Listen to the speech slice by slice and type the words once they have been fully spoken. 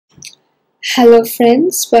Hello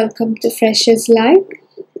friends, welcome to Freshers Live.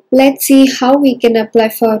 Let's see how we can apply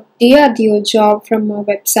for DRDO job from our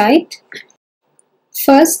website.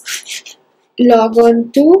 First, log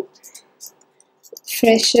on to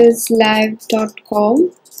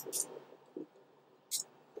fresherslive.com.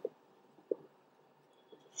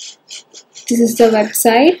 This is the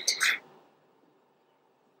website.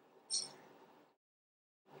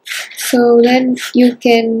 So then you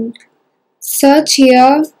can search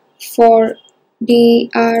here for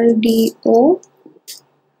DRDO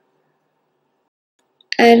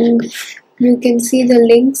and you can see the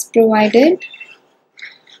links provided.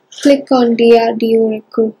 Click on DRDO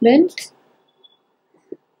Recruitment.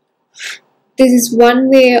 This is one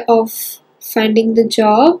way of finding the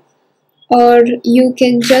job, or you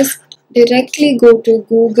can just directly go to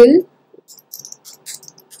Google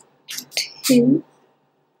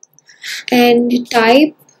and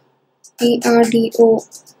type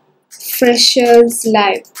DRDO Freshers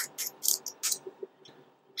Live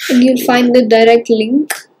and you'll find the direct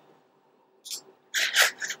link,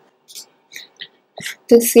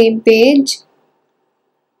 the same page.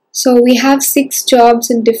 So we have 6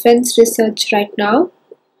 jobs in defense research right now.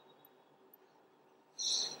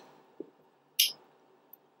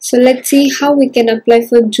 So let's see how we can apply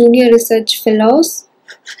for junior research fellows.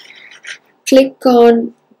 Click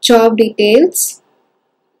on job details.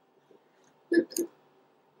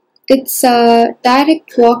 It's a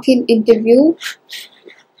direct walk-in interview.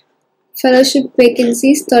 Fellowship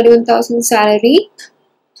vacancies, 31,000 salary.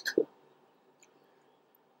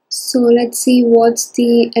 So let's see what's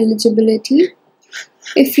the eligibility.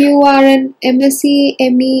 If you are an MSc,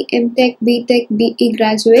 ME, MTech, BTech, BE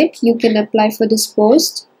graduate, you can apply for this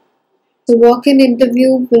post. The walk-in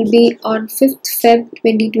interview will be on 5th Feb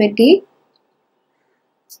 2020.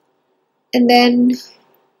 And then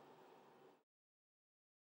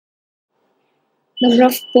number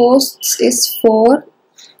of posts is 4.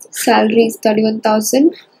 Salary is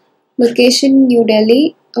 31,000. Location New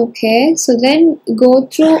Delhi. Okay, so then go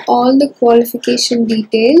through all the qualification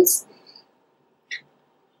details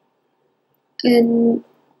and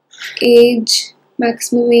age,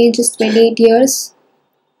 maximum age is 28 years.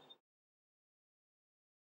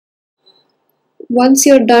 Once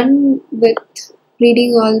you're done with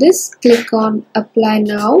reading all this, click on apply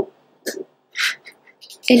now.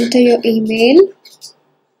 Enter your email.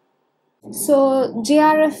 So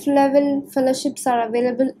JRF level fellowships are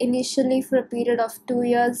available initially for a period of 2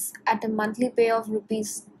 years at a monthly pay of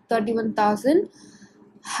rupees 31,000.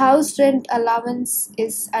 House rent allowance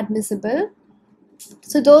is admissible.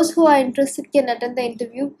 So those who are interested can attend the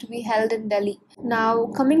interview to be held in Delhi. Now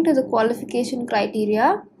coming to the qualification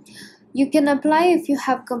criteria, you can apply if you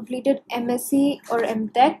have completed MSc or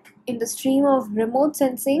MTech in the stream of remote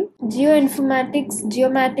sensing, geoinformatics,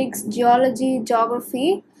 geomatics, geology,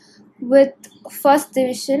 geography with first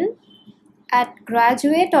division at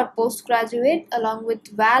graduate or postgraduate along with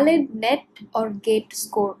valid NET or GATE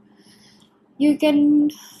score. You can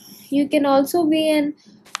also be an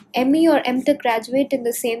ME or MTech graduate in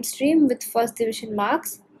the same stream with first division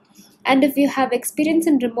marks. And if you have experience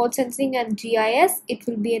in remote sensing and GIS, it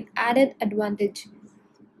will be an added advantage.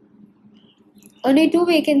 Only 2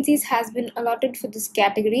 vacancies has been allotted for this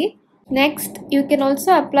category. Next, you can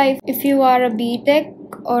also apply if you are a BTech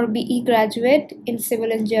or BE graduate in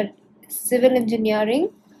civil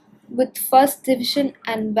engineering with first division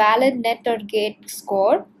and valid NET or GATE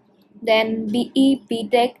score. Then BE,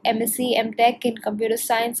 BTech, MSc, MTech in computer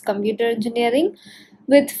science, computer engineering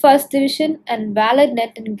with first division and valid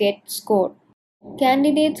NET and GATE score.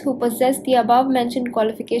 Candidates who possess the above mentioned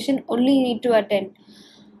qualification only need to attend.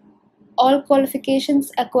 All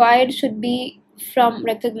qualifications acquired should be from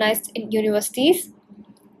recognized universities.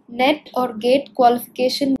 NET or GATE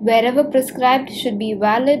qualification wherever prescribed should be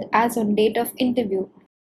valid as on date of interview.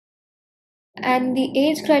 And the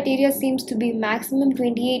age criteria seems to be maximum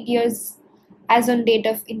 28 years as on date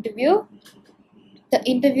of interview. The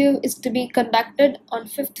interview is to be conducted on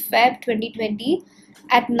 5th Feb 2020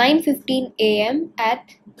 at 9:15 a.m.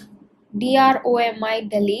 at DROMI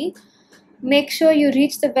Delhi. Make sure you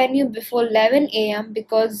reach the venue before 11 a.m.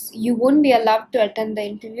 because you won't be allowed to attend the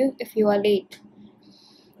interview if you are late.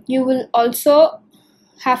 You will also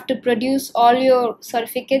have to produce all your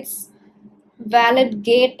certificates, valid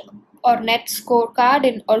GATE or NET scorecard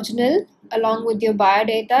in original along with your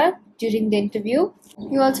biodata during the interview.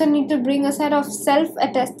 You also need to bring a set of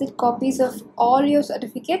self-attested copies of all your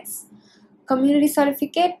certificates, community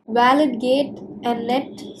certificate, valid GATE and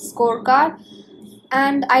NET scorecard,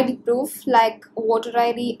 and ID proof like voter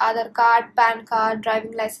ID, Aadhaar card, PAN card,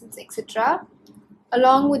 driving license, etc.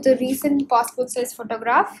 along with a recent passport size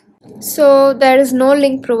photograph. So there is no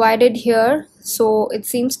link provided here, so it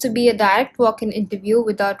seems to be a direct walk-in interview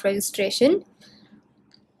without registration.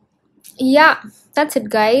 Yeah, that's it,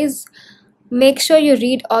 guys. Make sure you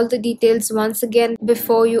read all the details once again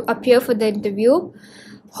before you appear for the interview.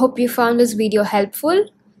 Hope you found this video helpful.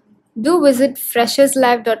 Do visit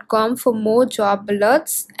fresherslive.com for more job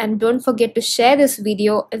alerts, and don't forget to share this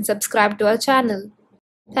video and subscribe to our channel.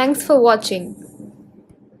 Thanks for watching.